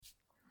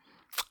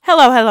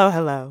Hello, hello,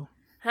 hello.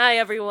 Hi,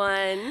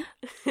 everyone.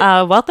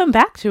 Welcome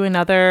back to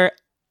another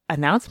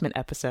announcement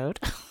episode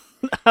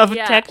of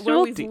Textual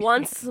where we've Tea.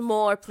 once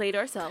more played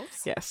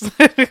ourselves. Yes.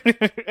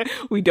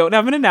 We don't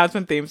have an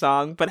announcement theme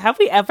song, but have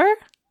we ever?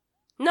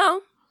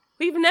 No,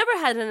 we've never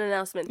had an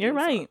announcement You're theme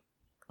right. song.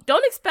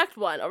 Don't expect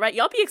one, all right?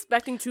 Y'all be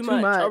expecting too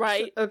much, all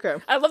right? Okay.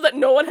 I love that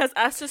no one has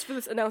asked us for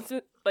this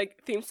announcement,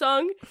 theme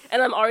song,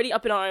 and I'm already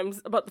up in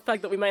arms about the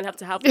fact that we might have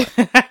to have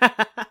one.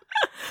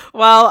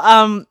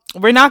 Well,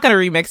 we're not going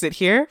to remix it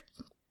here,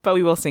 but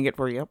we will sing it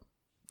for you.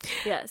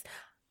 Yes.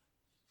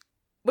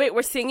 Wait,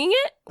 we're singing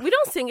it? We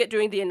don't sing it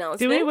during the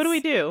announcements. Do we? What do we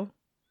do?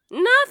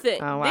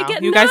 Nothing. Oh, wow. They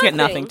get You guys get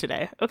nothing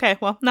today. Okay,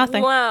 well,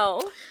 nothing.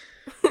 Wow.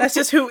 That's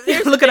just who.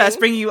 Here's Look the at us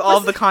thing. bringing you all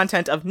of the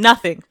content of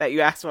nothing that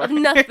you asked for.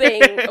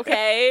 Nothing,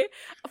 okay?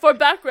 For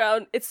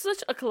background, it's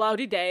such a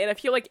cloudy day, and I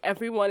feel like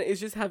everyone is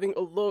just having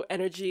a low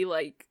energy,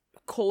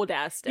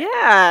 cold-ass day.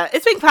 Yeah,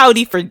 it's been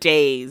cloudy for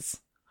days.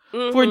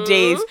 For Mhm.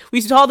 days.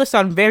 We saw the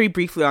sun very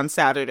briefly on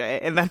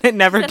Saturday, and then it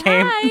never Said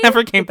came hi.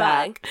 never came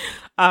Goodbye.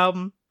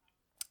 back.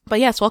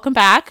 But yes, welcome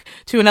back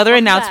to another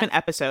Welcome announcement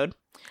episode.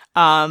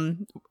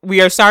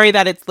 We are sorry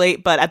that it's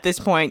late, but at this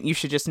point you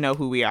should just know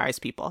who we are as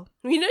people.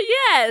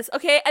 Yes,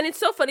 okay, and it's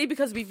so funny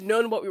because we've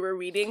known what we were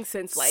reading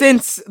since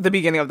the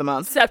beginning of the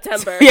month.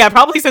 September. Yeah,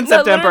 probably since No,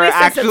 September, literally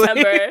since actually.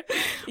 September.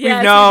 We've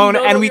Yes, known,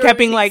 and what we were kept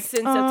being reading like,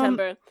 since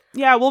September.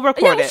 Yeah, we'll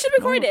record it. we should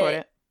record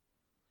it.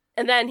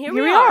 And then here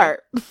we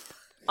are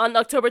on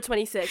October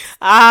 26th.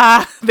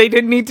 They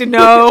didn't need to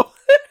know.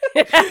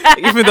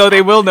 Even though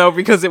they will know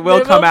because it will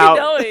They come out.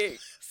 Be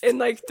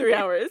knowing in 3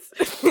 hours.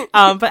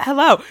 But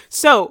hello.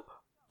 So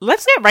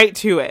let's get right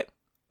to it.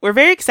 We're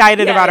very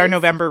excited about our Yes.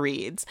 November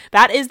reads.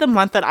 That is the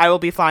month that I will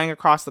be flying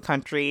across the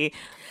country.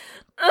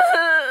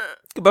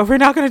 But we're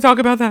not going to talk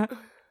about that.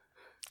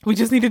 We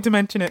just needed to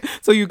mention it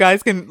so you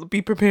guys can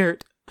be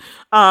prepared.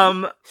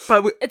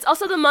 It's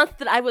also the month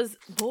that I was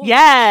born.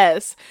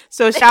 Yes.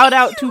 So shout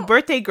out to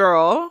Birthday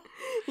Girl.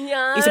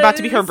 Yes. It's about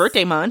to be her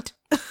birthday month.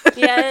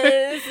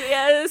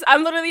 Yes.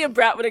 I'm literally a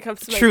brat when it comes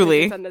to my Truly.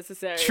 birthday. It's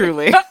unnecessary.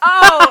 Truly.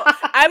 Oh,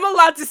 I'm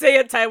allowed to say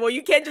it, Taiwo.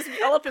 You can't just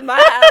be all up in my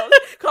house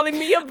calling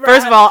me a brat.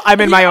 First of all,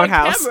 I'm in You're my own on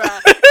house.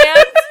 camera.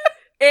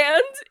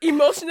 and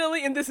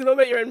emotionally in this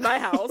moment, you're in my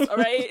house, all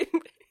right?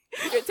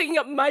 You're taking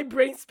up my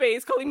brain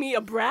space, calling me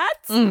a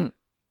brat?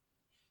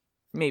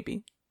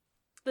 Maybe.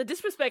 The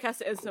disrespect has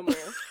to end somewhere.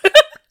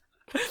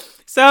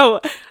 So,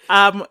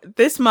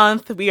 this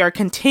month we are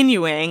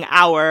continuing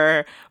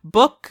our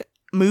book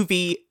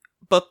movie.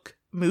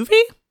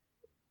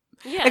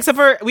 Yes. Except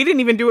for we didn't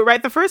even do it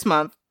right the first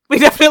month. We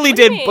definitely What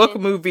do did you book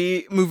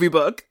mean? movie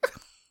book.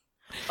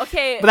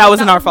 Okay. But that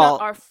wasn't our was not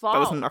fault. our fault. That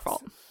wasn't our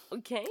fault.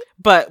 Okay.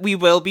 But we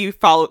will be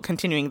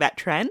continuing that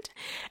trend.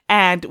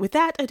 And with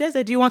that,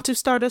 Adeza, do you want to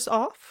start us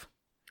off?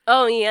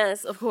 Oh,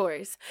 yes, of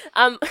course.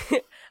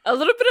 A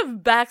little bit of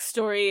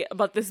backstory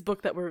about this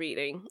book that we're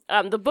reading.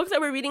 The book that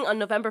we're reading on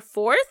November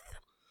 4th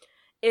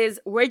is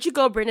Where'd You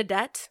Go,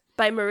 Bernadette?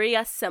 By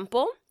Maria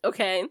Semple.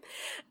 Okay.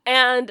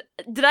 And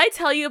did I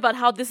tell you about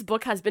how this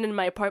book has been in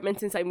my apartment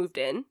since I moved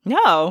in?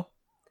 No.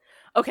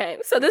 Okay,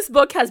 so this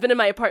book has been in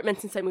my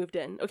apartment since I moved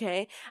in,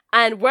 okay?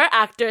 And we're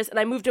actors, and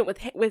I moved in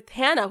with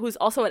Hannah, who's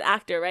also an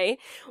actor, right?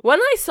 When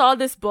I saw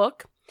this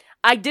book,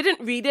 I didn't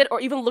read it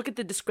or even look at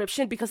the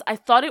description because I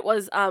thought it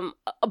was a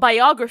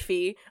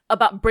biography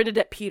about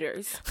Bernadette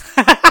Peters.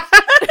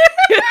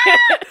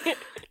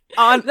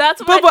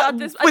 That's what I thought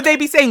this... Would they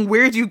be saying,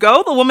 where'd you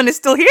go? The woman is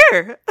still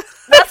here.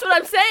 That's what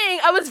I'm saying.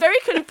 I was very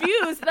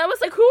confused. And I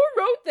was like, who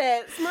wrote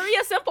this?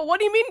 Maria Semple. What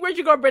do you mean, where'd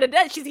you go,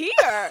 Bernadette? She's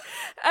here.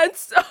 And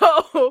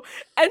so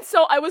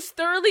I was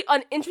thoroughly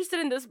uninterested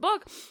in this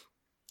book.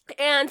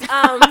 And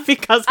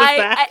because of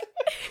that.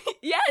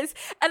 Yes.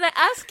 And I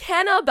asked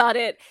Hannah about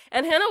it.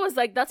 And Hannah was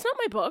like, that's not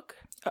my book.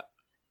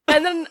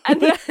 And then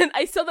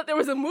I saw that there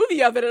was a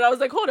movie of it, and I was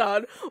like, hold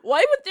on, why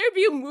would there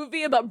be a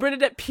movie about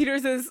Bernadette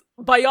Peters'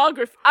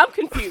 biography?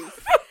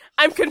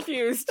 I'm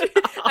confused.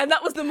 And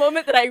that was the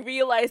moment that I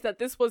realized that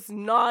this was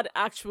not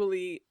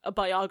actually a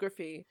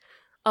biography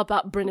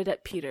about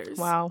Bernadette Peters.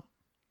 Wow.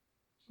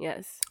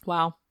 Yes.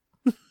 Wow.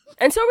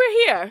 And so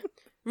we're here,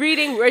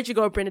 reading Where'd You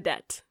Go,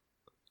 Bernadette?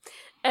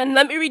 And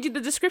let me read you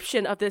the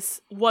description of this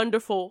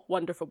wonderful,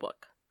 wonderful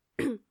book.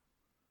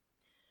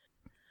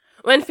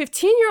 When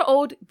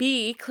 15-year-old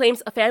B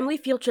claims a family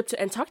field trip to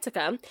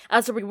Antarctica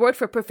as a reward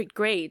for perfect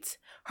grades,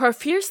 her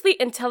fiercely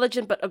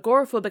intelligent but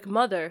agoraphobic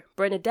mother,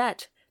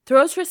 Bernadette,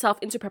 throws herself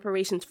into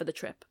preparations for the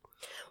trip.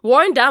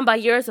 Worn down by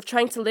years of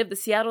trying to live the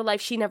Seattle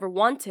life she never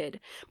wanted,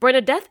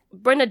 Bernadette,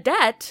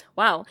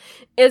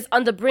 is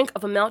on the brink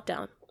of a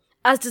meltdown.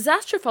 As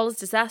disaster follows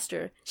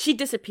disaster, she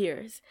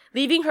disappears,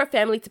 leaving her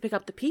family to pick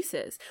up the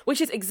pieces, which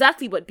is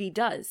exactly what B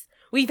does,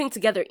 weaving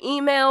together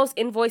emails,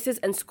 invoices,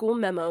 and school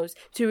memos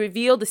to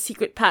reveal the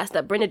secret past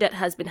that Bernadette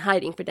has been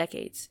hiding for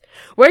decades.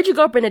 Where'd You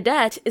Go,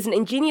 Bernadette is an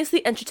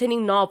ingeniously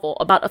entertaining novel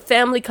about a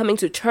family coming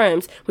to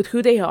terms with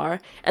who they are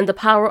and the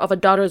power of a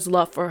daughter's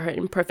love for her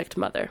imperfect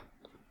mother.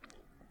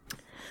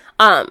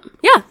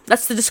 Yeah,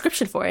 that's the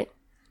description for it.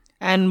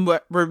 And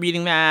we're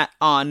reading that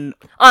on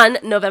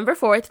November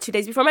 4th, 2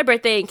 days before my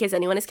birthday, in case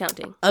anyone is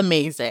counting.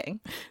 Amazing.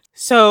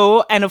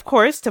 So, and of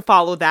course, to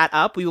follow that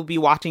up, we will be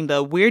watching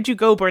the Where'd You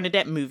Go,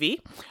 Bernadette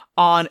movie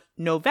on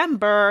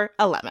November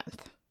 11th.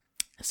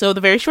 So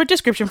the very short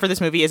description for this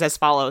movie is as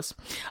follows.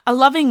 A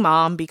loving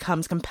mom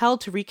becomes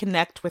compelled to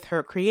reconnect with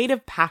her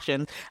creative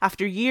passion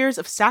after years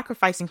of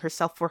sacrificing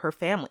herself for her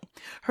family.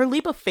 Her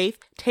leap of faith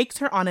takes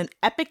her on an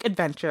epic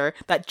adventure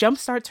that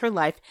jumpstarts her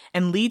life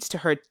and leads to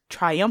her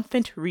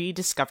triumphant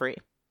rediscovery.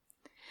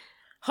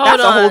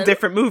 That's a whole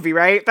different movie,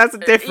 right? That's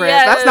different.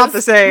 Yes. That's not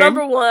the same.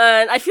 Number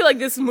one, I feel like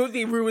this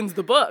movie ruins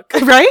the book.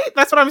 Right?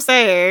 That's what I'm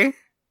saying.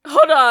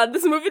 Hold on,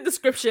 this movie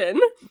description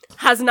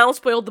has now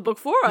spoiled the book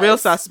for us. Real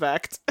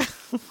suspect.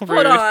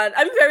 Hold on,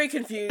 I'm very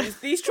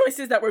confused. These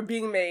choices that were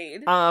being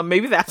made.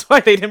 Maybe that's why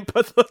they didn't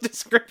put the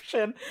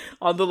description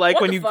on the, like,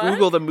 What when the you fuck?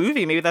 Google the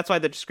movie, maybe that's why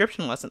the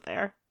description wasn't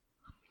there.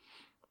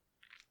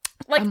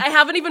 Like, I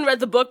haven't even read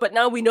the book, but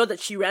now we know that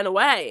she ran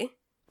away.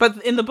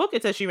 But in the book,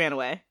 it says she ran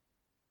away.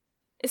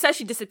 It says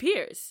she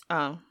disappears.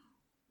 Oh.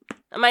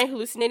 Am I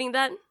hallucinating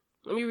that?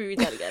 Let me reread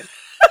that again.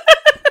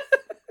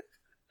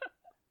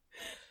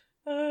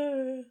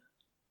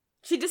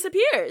 She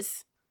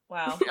disappears.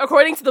 Wow.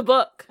 According to the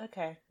book.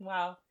 Okay.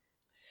 Wow.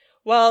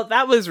 Well,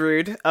 that was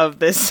rude of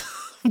this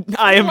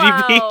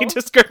IMDb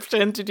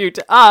description to do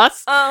to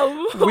us.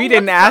 We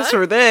didn't ask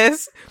for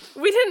this.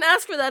 We didn't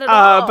ask for that at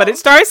all. But it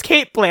stars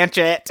Kate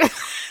Blanchett.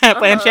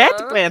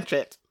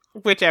 Blanchett.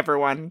 Whichever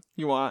one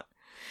you want.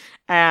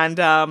 And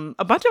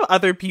a bunch of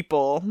other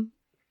people.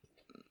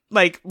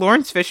 Like,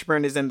 Lawrence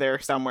Fishburne is in there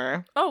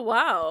somewhere. Oh,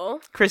 wow.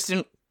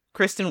 Kristen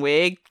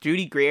Wiig,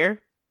 Judy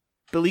Greer,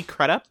 Billy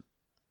Crudup.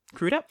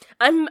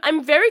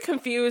 I'm very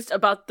confused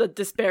about the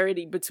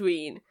disparity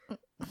between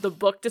the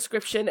book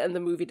description and the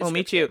movie description. Oh,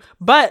 me too.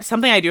 But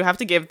something I do have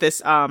to give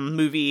this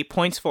movie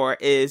points for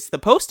is the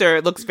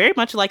poster looks very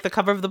much like the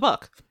cover of the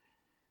book.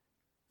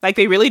 Like,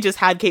 they really just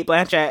had Kate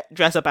Blanchett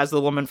dress up as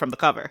the woman from the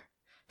cover.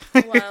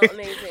 Wow,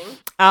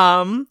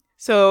 amazing.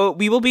 So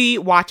we will be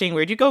watching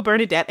Where'd You Go,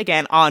 Bernadette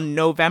again on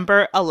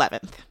November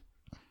 11th.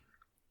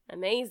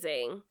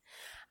 Amazing.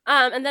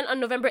 And then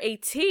on November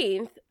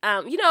 18th,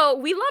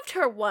 we loved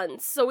her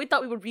once, so we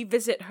thought we would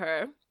revisit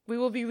her. We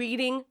will be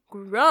reading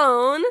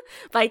Grown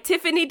by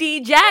Tiffany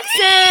D.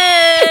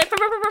 Jackson!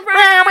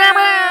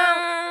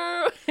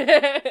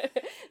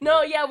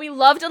 No, yeah, we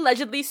loved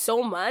Allegedly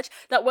so much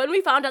that when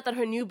we found out that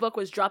her new book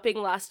was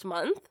dropping last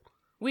month,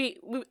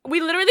 we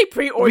literally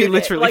pre-ordered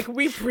it. Like,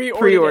 we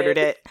pre-ordered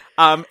it.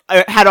 I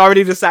had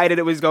already decided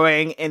it was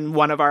going in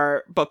one of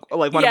our of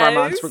our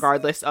months,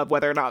 regardless of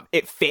whether or not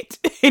it fit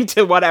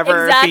into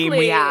whatever theme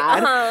we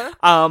had.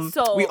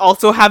 So, we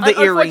also have the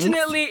earrings.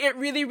 Unfortunately, it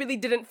really, really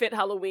didn't fit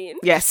Halloween.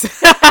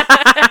 Yes.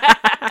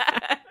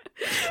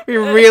 We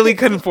really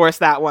couldn't force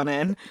that one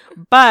in.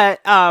 But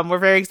we're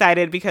very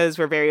excited because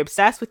we're very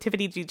obsessed with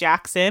Tiffany D.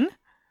 Jackson.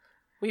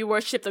 We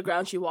worship the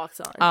ground she walks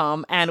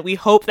on. And we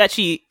hope that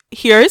she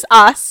hears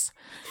us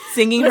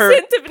singing her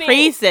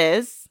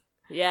praises.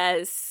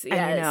 Yes.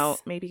 And,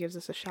 maybe gives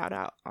us a shout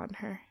out on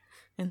her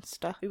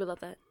Insta. We would love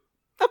that.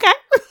 Okay.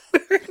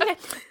 Okay.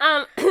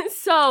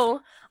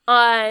 So,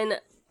 on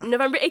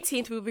November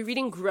 18th, we will be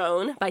reading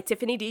Grown by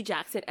Tiffany D.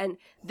 Jackson, and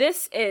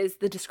this is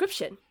the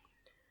description.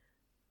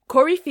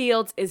 Corey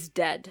Fields is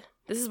dead.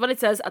 This is what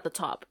it says at the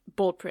top.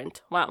 Bold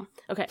print. Wow.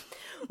 Okay.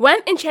 When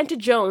Enchanted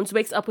Jones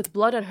wakes up with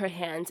blood on her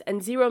hands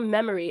and zero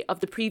memory of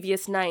the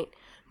previous night,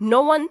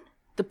 no one,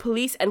 the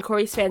police and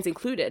Corey's fans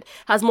included,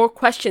 has more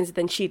questions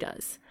than she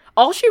does.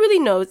 All she really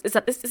knows is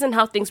that this isn't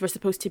how things were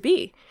supposed to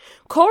be.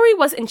 Corey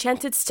was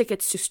Enchanted's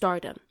tickets to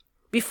stardom.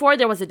 Before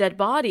there was a dead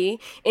body,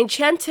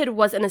 Enchanted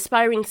was an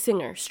aspiring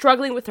singer,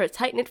 struggling with her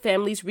tight-knit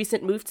family's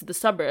recent move to the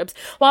suburbs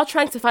while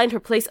trying to find her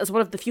place as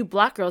one of the few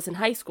black girls in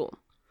high school.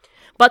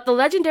 But the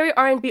legendary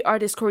R&B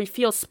artist Corey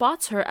Fields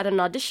spots her at an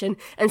audition,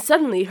 and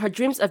suddenly her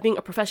dreams of being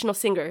a professional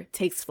singer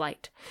takes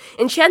flight.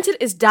 Enchanted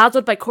is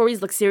dazzled by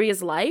Corey's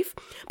luxurious life,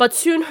 but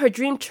soon her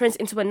dream turns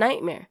into a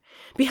nightmare.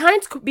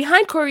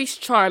 Behind Corey's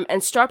charm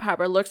and star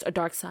power lurks a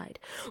dark side,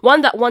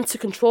 one that wants to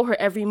control her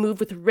every move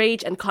with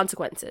rage and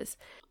consequences.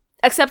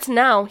 Except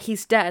now,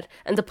 he's dead,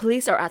 and the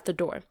police are at the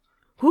door.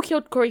 Who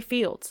killed Corey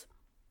Fields?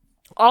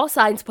 All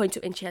signs point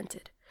to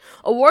Enchanted.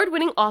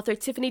 Award-winning author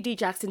Tiffany D.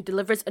 Jackson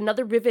delivers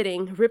another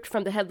riveting, ripped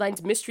from the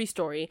headlines mystery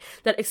story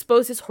that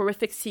exposes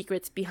horrific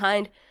secrets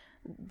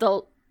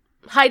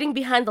hiding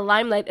behind the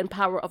limelight and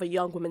power of a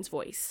young woman's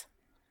voice.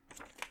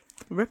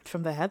 Ripped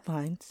from the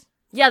headlines?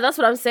 Yeah, that's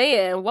what I'm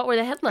saying. What were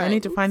the headlines? I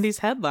need to find these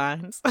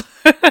headlines.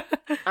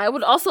 I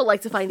would also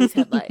like to find these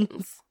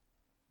headlines.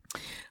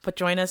 But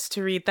join us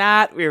to read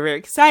that. We're very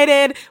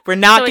excited. We're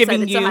not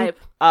giving you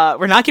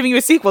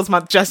a sequels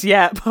month just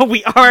yet, but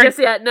we are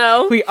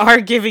We are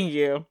giving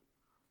you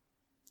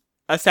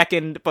a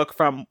second book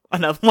from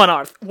one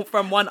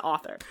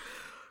author.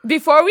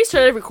 Before we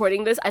started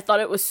recording this, I thought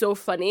it was so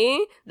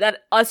funny that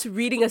us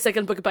reading a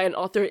second book by an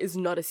author is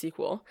not a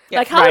sequel. Yeah,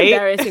 like, how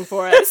embarrassing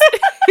for us.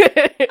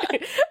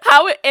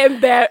 How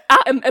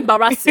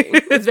embarrassing.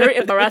 It's very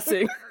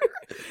embarrassing.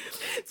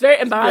 It's very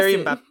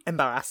embarrassing. Very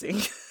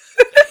embarrassing.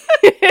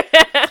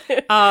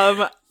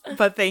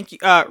 But thank you.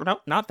 No,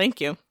 not thank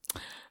you.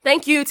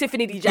 Thank you,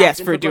 Tiffany D. Jackson, Yes,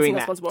 for doing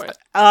that. Once more.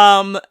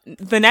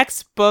 The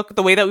next book,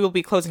 the way that we will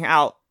be closing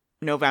out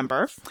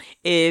November,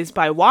 is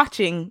by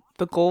watching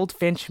the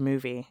Goldfinch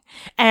movie.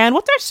 And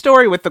what's our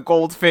story with the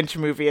Goldfinch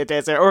movie,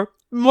 Adeza? Or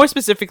more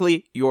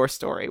specifically, your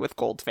story with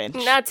Goldfinch.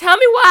 Now tell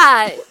me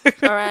why.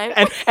 All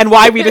right. and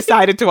why we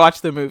decided to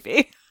watch the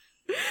movie.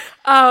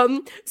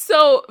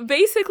 So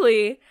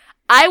basically,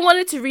 I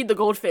wanted to read the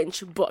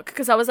Goldfinch book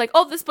because I was like,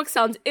 oh, this book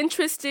sounds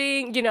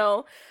interesting. You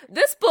know,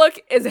 this book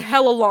is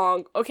hella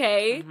long.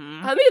 Okay.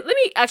 Mm-hmm. Let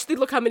me actually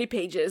look how many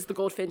pages the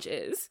Goldfinch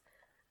is,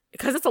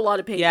 because it's a lot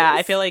of pages. Yeah,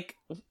 I feel like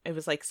it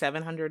was like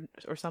 700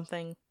 or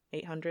something.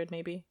 800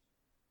 maybe.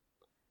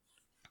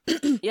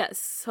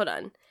 Yes. Hold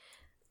on.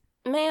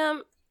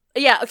 Ma'am.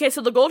 Yeah, okay,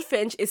 so The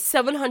Goldfinch is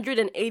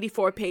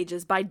 784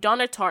 pages by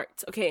Donna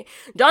Tartt, okay?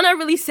 Donna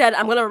really said,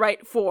 I'm gonna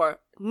write for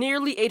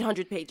nearly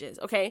 800 pages,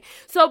 okay?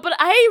 So, but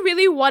I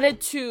really wanted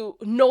to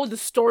know the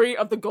story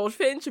of The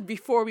Goldfinch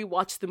before we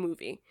watched the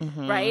movie,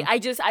 right?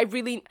 I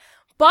really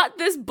bought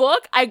this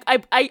book.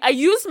 I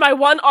used my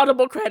one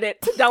Audible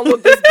credit to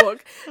download this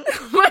book.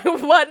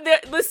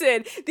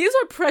 Listen, these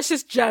are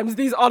precious gems,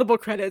 these Audible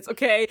credits,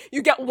 okay?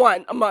 You get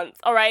one a month,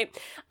 all right?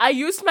 I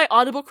used my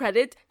Audible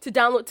credit to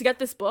get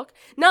this book.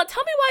 Now,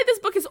 tell me why this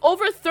book is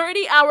over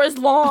 30 hours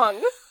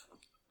long.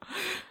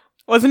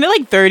 Wasn't it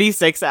like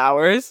 36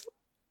 hours?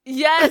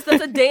 Yes,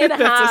 that's a day and a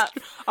half.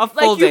 A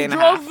full day and a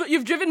half.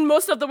 You've driven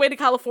most of the way to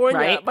California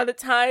right? by the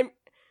time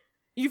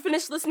you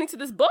finish listening to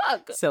this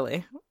book.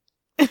 Silly.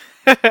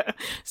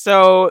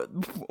 So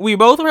we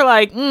both were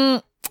like,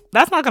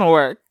 that's not gonna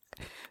work.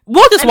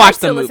 We'll just watch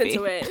the movie.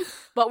 Listen to it,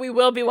 but we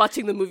will be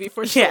watching the movie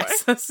for sure.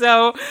 Yes.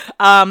 So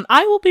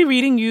I will be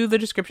reading you the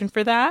description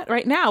for that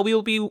right now. We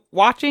will be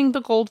watching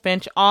The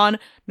Goldfinch on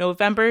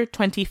November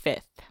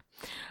 25th.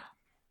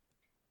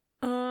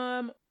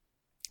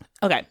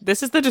 Okay,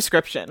 this is the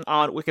description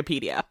on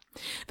Wikipedia.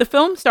 The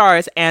film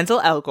stars Ansel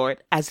Elgort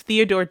as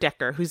Theodore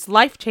Decker, whose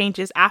life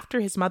changes after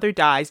his mother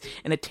dies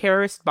in a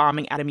terrorist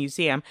bombing at a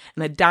museum,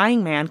 and a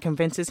dying man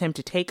convinces him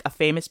to take a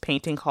famous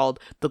painting called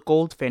The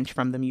Goldfinch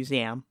from the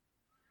museum.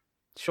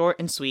 Short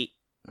and sweet.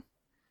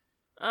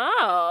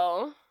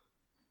 Oh.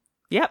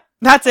 Yep,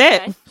 that's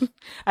okay. it.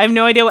 I have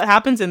no idea what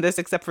happens in this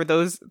except for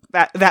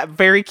that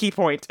very key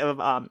point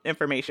of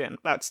information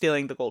about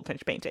stealing the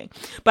Goldfinch painting.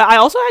 But I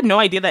also had no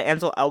idea that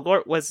Ansel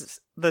Elgort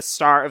was the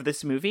star of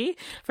this movie.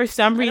 For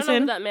some reason, I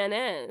don't know who that man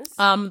is.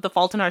 The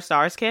Fault in Our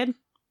Stars kid.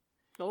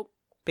 Nope.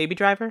 Baby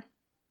Driver.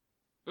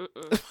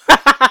 Mm-mm.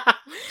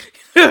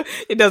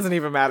 It doesn't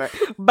even matter.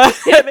 But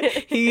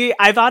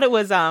I thought it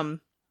was oh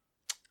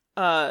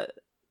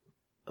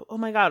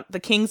my god, the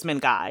Kingsman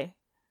guy.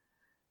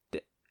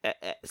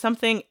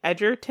 Something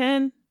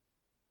Edgerton?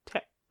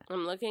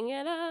 I'm looking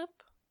it up.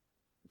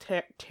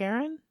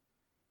 Taron?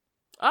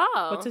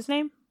 Oh. What's his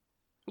name?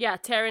 Yeah,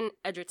 Taron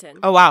Egerton.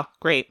 Oh, wow.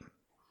 Great.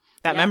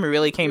 That memory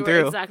really came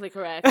through. Exactly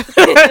correct.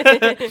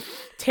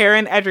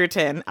 Taron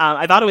Egerton.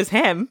 I thought it was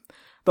him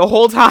the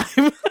whole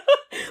time.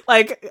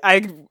 Like,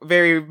 I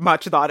very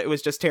much thought it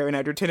was just Taron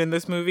Egerton in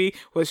this movie.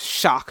 Was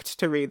shocked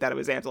to read that it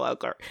was Ansel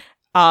Elgort.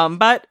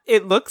 But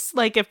it looks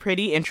like a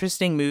pretty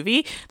interesting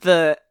movie.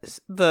 The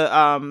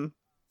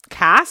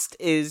cast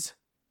is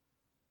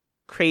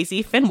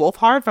crazy. Finn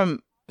Wolfhard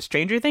from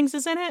Stranger Things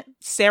is in it.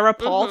 Sarah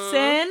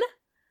Paulson.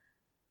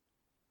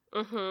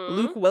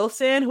 Luke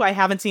Wilson, who I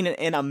haven't seen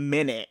in a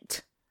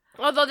minute.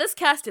 Although this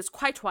cast is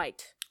quite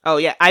white. Oh,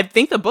 yeah. I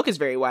think the book is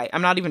very white.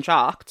 I'm not even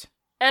shocked.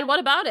 And what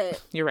about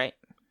it? You're right.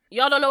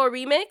 Y'all don't know a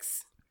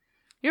remix?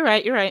 You're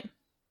right.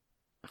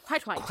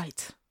 Quite white.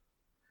 Quite.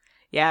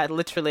 Yeah,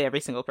 literally every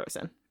single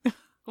person.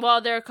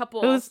 Well, there are a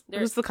couple. Who's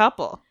the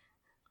couple?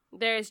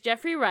 There's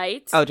Jeffrey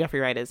Wright. Oh, Jeffrey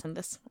Wright is in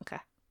this. Okay.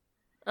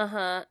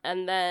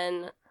 And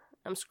then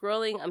I'm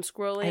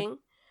scrolling.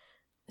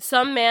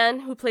 Some man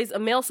who plays a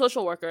male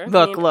social worker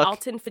named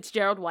Alton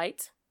Fitzgerald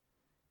White.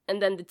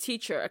 And then the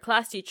teacher, a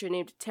class teacher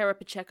named Tara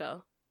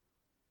Pacheco.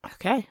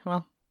 Okay,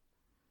 well.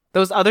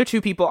 Those other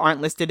two people aren't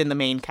listed in the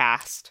main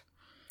cast.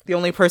 The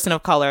only person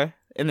of color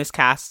in this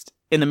cast,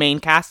 in the main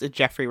cast, is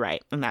Jeffrey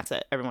Wright. And that's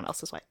it. Everyone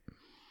else is white.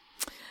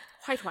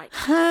 Quite white.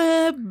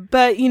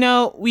 But,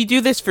 we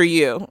do this for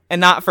you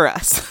and not for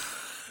us.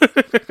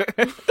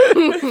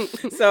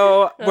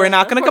 So we're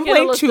not going to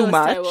complain too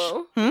much.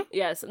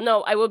 Yes.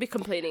 No, I will be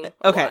complaining.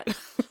 Okay.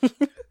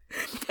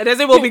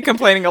 Adeza will be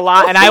complaining a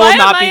lot, and I will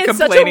not be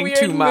complaining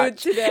too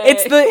much.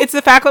 It's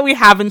the fact that we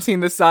haven't seen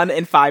the sun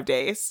in 5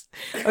 days.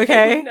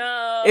 Okay,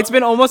 no, it's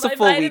been almost a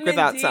full week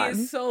without sun.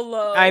 Is so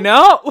low. I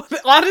know.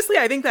 Honestly,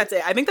 I think that's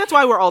it. I think that's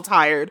why we're all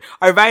tired.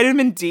 Our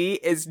vitamin D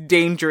is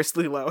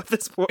dangerously low at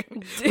this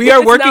point. We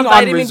are working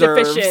on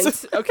reserves.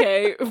 Deficient,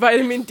 okay,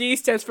 vitamin D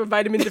stands for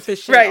vitamin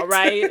deficient. Right. All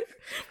right.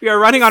 We are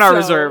running on our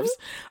reserves.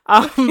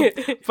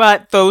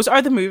 But those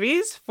are the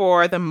movies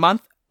for the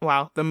month.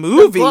 Wow, the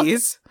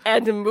movies.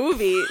 And the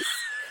movies.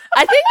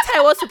 I think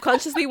Taiwo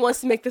subconsciously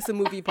wants to make this a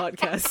movie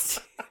podcast.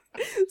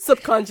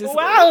 Subconsciously.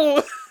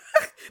 Wow.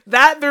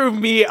 That threw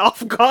me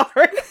off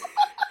guard.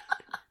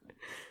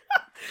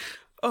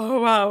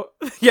 Oh, wow.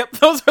 Yep,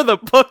 those are the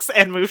books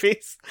and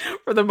movies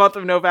for the month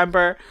of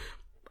November.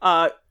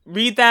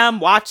 Read them,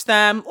 watch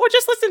them, or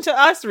just listen to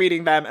us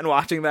reading them and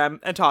watching them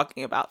and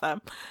talking about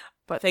them.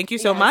 But thank you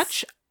so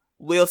much.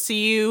 We'll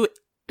see you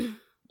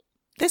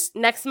this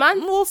next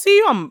month. We'll see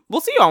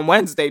you on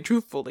Wednesday,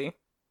 truthfully.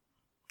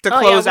 To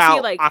close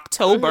out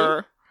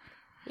October.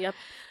 Yep.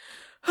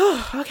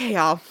 Okay,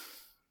 y'all.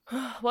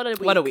 What a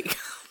week. What a week.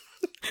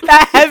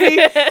 That heavy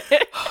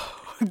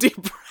deep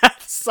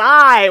breath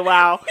sigh.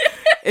 Wow.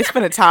 It's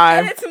been a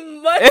time. And it's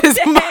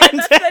Monday.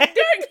 That's the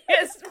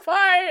darkest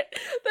part.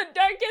 The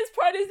darkest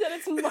part is that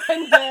it's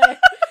Monday.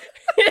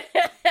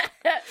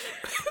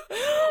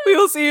 We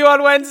will see you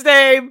on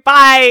Wednesday.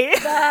 Bye.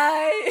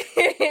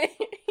 Bye.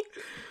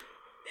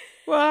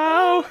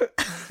 Wow.